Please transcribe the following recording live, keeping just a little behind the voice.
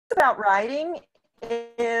About Writing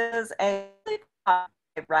is a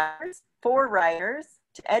writers for writers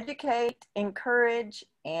to educate, encourage,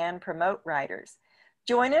 and promote writers.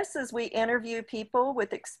 Join us as we interview people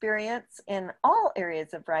with experience in all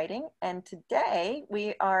areas of writing. And today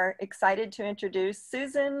we are excited to introduce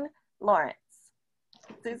Susan Lawrence.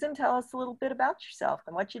 Susan, tell us a little bit about yourself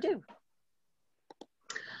and what you do.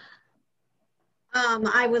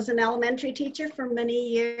 I was an elementary teacher for many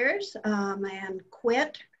years and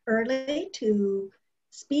quit early to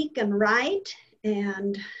speak and write.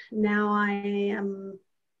 And now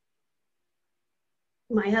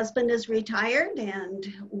my husband is retired and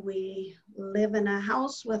we live in a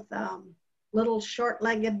house with a little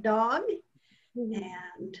short-legged dog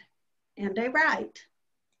and I write.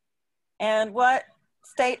 And what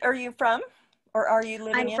state are you from, or are you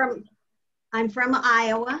living in? I'm from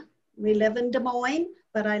Iowa. We live in Des Moines,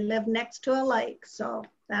 but I live next to a lake, so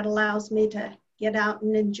that allows me to get out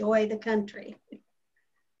and enjoy the country.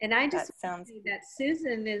 And I just want to say that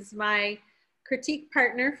Susan is my critique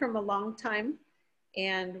partner from a long time,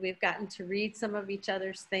 and we've gotten to read some of each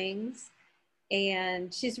other's things.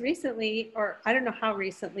 And she's recently, or I don't know how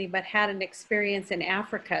recently, but had an experience in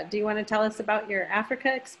Africa. Do you want to tell us about your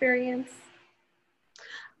Africa experience?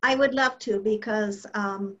 I would love to, because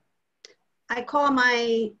I call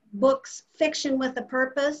my books fiction with a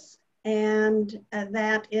purpose, and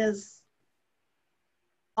that is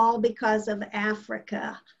all because of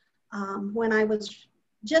Africa. When I was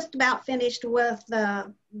just about finished with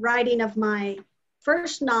the writing of my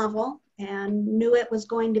first novel and knew it was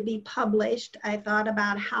going to be published, I thought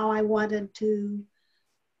about how I wanted to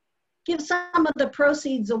give some of the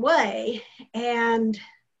proceeds away. And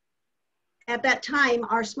at that time,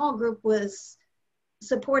 our small group was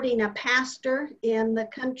supporting a pastor in the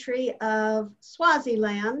country of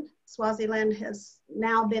Swaziland. Swaziland has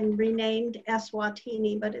now been renamed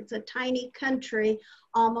Eswatini, but it's a tiny country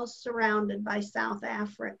almost surrounded by South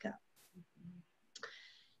Africa.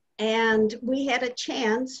 And we had a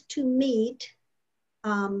chance to meet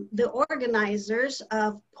the organizers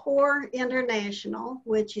of Poor International,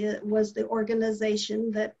 which was the organization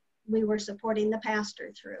that we were supporting the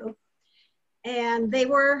pastor through. And they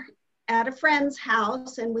were at a friend's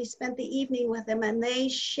house, and we spent the evening with them, and they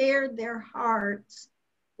shared their hearts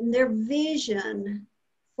and their vision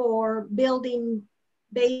for building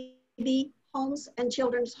baby homes and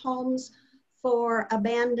children's homes for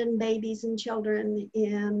abandoned babies and children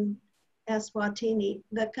in Eswatini.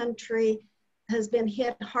 The country has been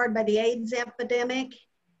hit hard by the AIDS epidemic,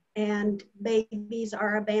 and babies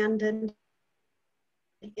are abandoned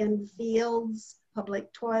in fields,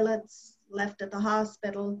 public toilets, left at the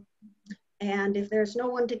hospital. And if there's no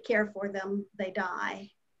one to care for them, they die.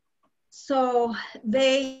 So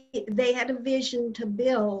they had a vision to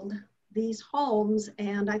build these homes,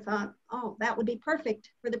 and I thought, oh, that would be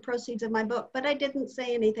perfect for the proceeds of my book. But I didn't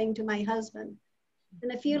say anything to my husband.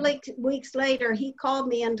 And a few weeks later, he called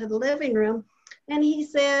me into the living room and he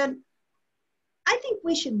said, I think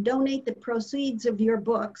we should donate the proceeds of your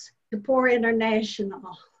books to Poor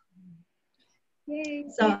International. Yay.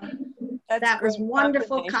 So that was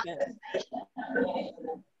wonderful conversation.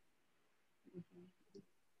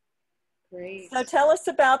 Great. So tell us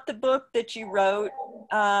about the book that you wrote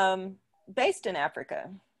based in Africa.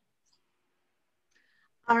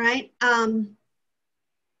 All right.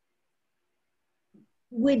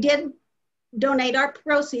 We did donate our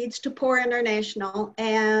proceeds to Poor International,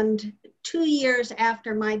 and 2 years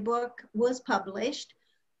after my book was published,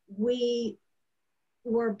 we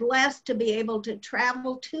were blessed to be able to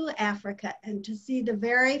travel to Africa and to see the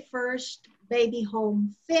very first baby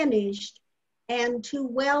home finished and to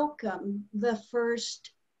welcome the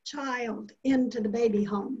first child into the baby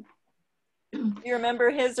home. Do you remember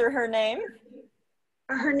his or her name?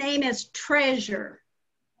 Her name is Treasure.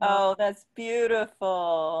 Oh, that's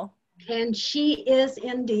beautiful. And she is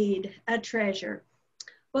indeed a treasure.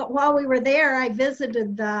 But while we were there, I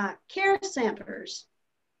visited the care centers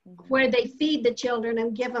where they feed the children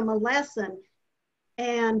and give them a lesson.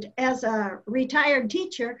 And as a retired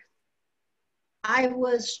teacher, I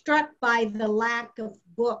was struck by the lack of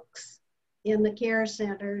books in the care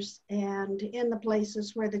centers and in the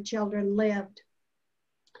places where the children lived.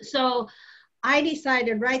 So I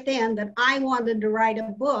decided right then that I wanted to write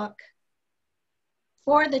a book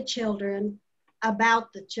for the children,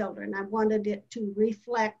 about the children. I wanted it to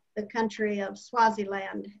reflect the country of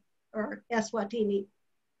Swaziland or Eswatini.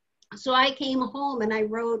 So I came home and I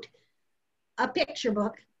wrote a picture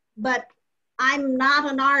book, but I'm not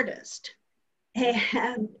an artist.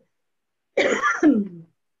 And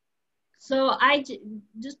so I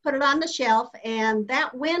just put it on the shelf, and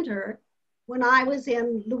that winter, when I was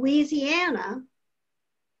in Louisiana,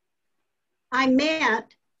 I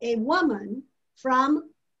met a woman from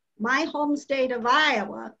my home state of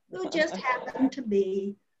Iowa who just happened to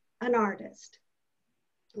be an artist.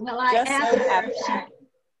 Well, I asked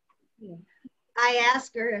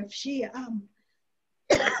her if she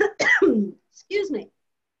excuse me.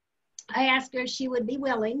 I asked her if she would be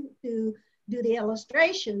willing to do the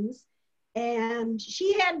illustrations, and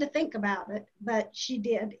she had to think about it, but she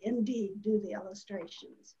did indeed do the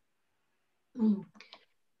illustrations.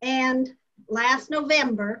 And last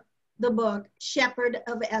November, the book Shepherd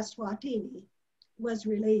of Eswatini was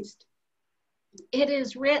released. It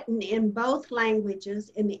is written in both languages,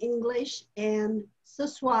 in English and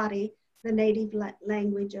Siswati, the native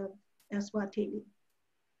language of Eswatini.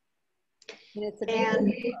 And it's a beautiful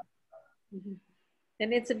book.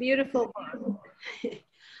 And it's a beautiful book.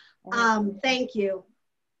 Thank you.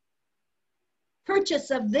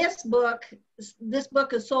 Purchase of this book is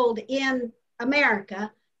sold in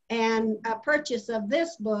America, and a purchase of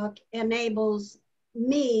this book enables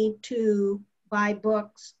me to buy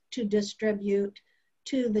books to distribute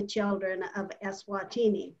to the children of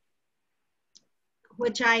Eswatini,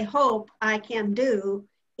 which I hope I can do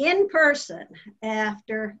in person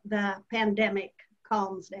after the pandemic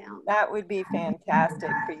calms down. That would be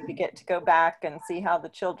fantastic for you to get to go back and see how the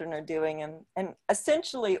children are doing, and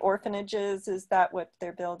essentially orphanages, is that what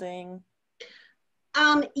they're building?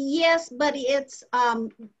 Yes, but it's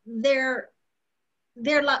their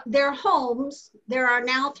homes. There are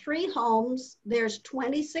now 3 homes. There's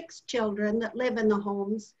 26 children that live in the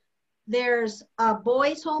homes. There's a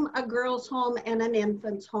boys' home, a girls' home, and an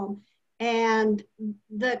infant's home. And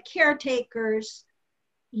the caretakers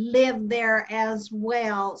live there as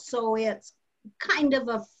well. So it's kind of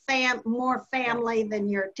a more family than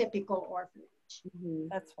your typical orphanage.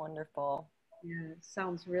 That's wonderful. Yeah,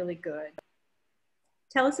 sounds really good.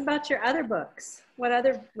 Tell us about your other books. What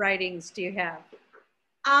other writings do you have?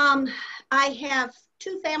 I have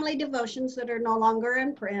 2 family devotions that are no longer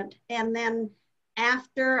in print. And then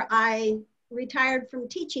after I retired from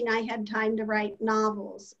teaching, I had time to write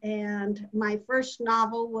novels. And my first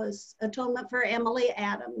novel was Atonement for Emily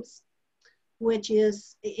Adams, which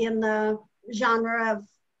is in the genre of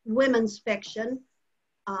women's fiction.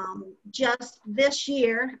 Just this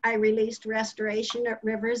year, I released Restoration at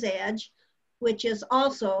River's Edge, which is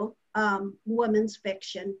also women's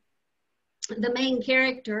fiction. The main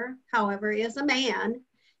character, however, is a man,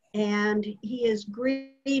 and he is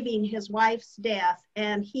grieving his wife's death,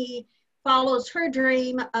 and he follows her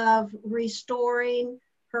dream of restoring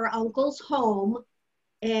her uncle's home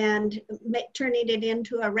and turning it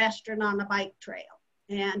into a restaurant on a bike trail.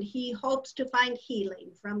 And he hopes to find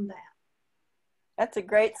healing from that. That's a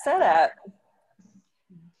great setup.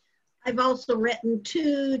 I've also written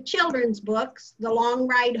 2 children's books, The Long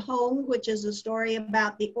Ride Home, which is a story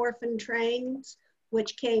about the orphan trains,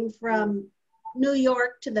 which came from New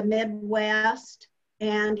York to the Midwest.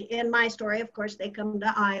 And in my story, of course, they come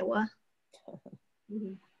to Iowa.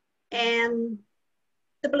 And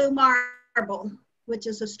The Blue Marble, which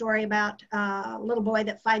is a story about a little boy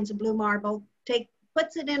that finds a blue marble,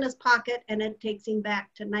 puts it in his pocket, and it takes him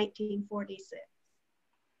back to 1946.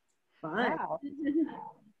 Fun. Wow.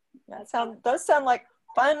 Those sound like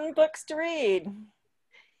fun books to read.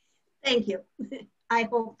 Thank you. I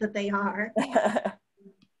hope that they are.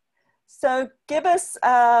 So give us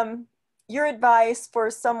your advice for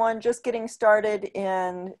someone just getting started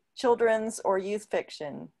in children's or youth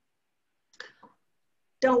fiction.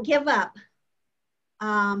 Don't give up.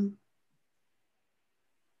 I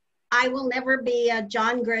will never be a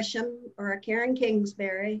John Grisham or a Karen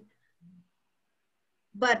Kingsbury,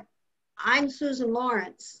 but I'm Susan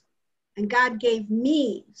Lawrence, and God gave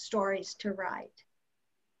me stories to write.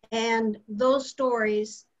 And those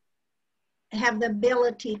stories have the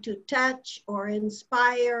ability to touch or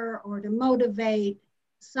inspire or to motivate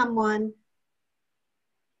someone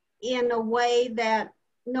in a way that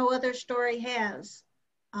no other story has.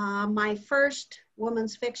 My first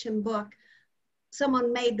women's fiction book,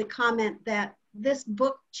 someone made the comment that this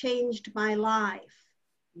book changed my life.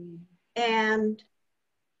 And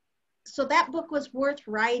so that book was worth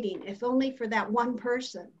writing, if only for that one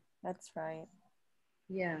person. That's right.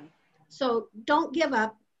 Yeah. So don't give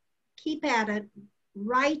up. Keep at it.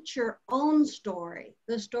 Write your own story,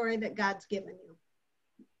 the story that God's given you.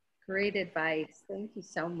 Great advice. Thank you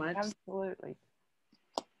so much. Absolutely.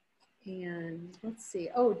 And let's see.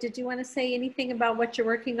 Oh, did you want to say anything about what you're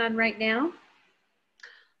working on right now?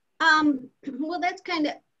 Well, that's kind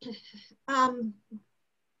of,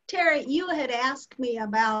 Terry, you had asked me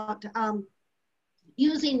about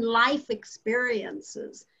using life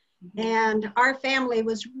experiences. And our family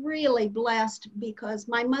was really blessed because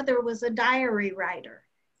my mother was a diary writer.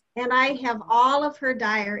 And I have all of her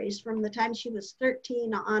diaries from the time she was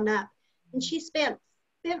 13 on up. And she spent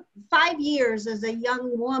 5 years as a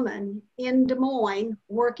young woman in Des Moines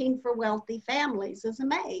working for wealthy families as a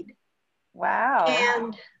maid. Wow.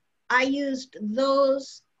 And I used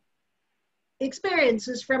those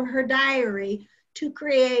experiences from her diary to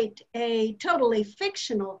create a totally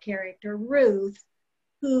fictional character, Ruth,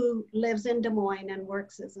 who lives in Des Moines and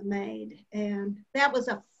works as a maid. And that was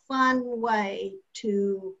a fun way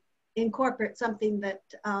to incorporate something that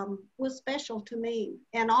was special to me,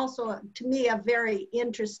 and also to me a very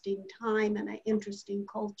interesting time and an interesting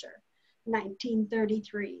culture,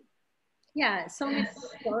 1933. Yeah, so many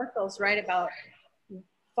historicals write about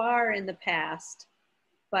far in the past,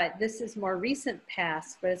 but this is more recent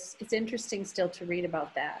past, but it's interesting still to read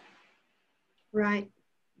about that. Right.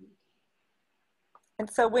 And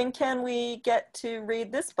so when can we get to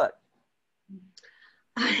read this book?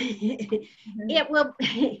 It will,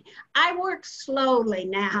 I work slowly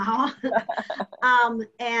now,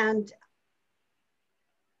 and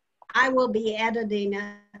I will be editing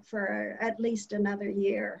it for at least another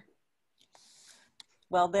year.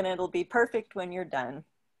 Well, then it'll be perfect when you're done.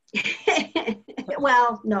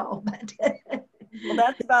 Well, no, but. Well,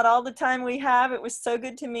 that's about all the time we have. It was so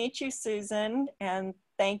good to meet you, Susan. And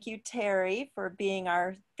thank you, Terry, for being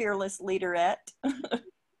our fearless leaderette.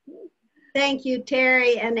 Thank you,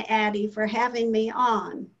 Terry and Addie, for having me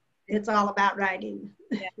on. It's all about writing.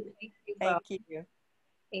 Yeah, thank you. Thank you.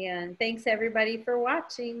 And thanks everybody for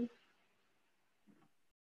watching.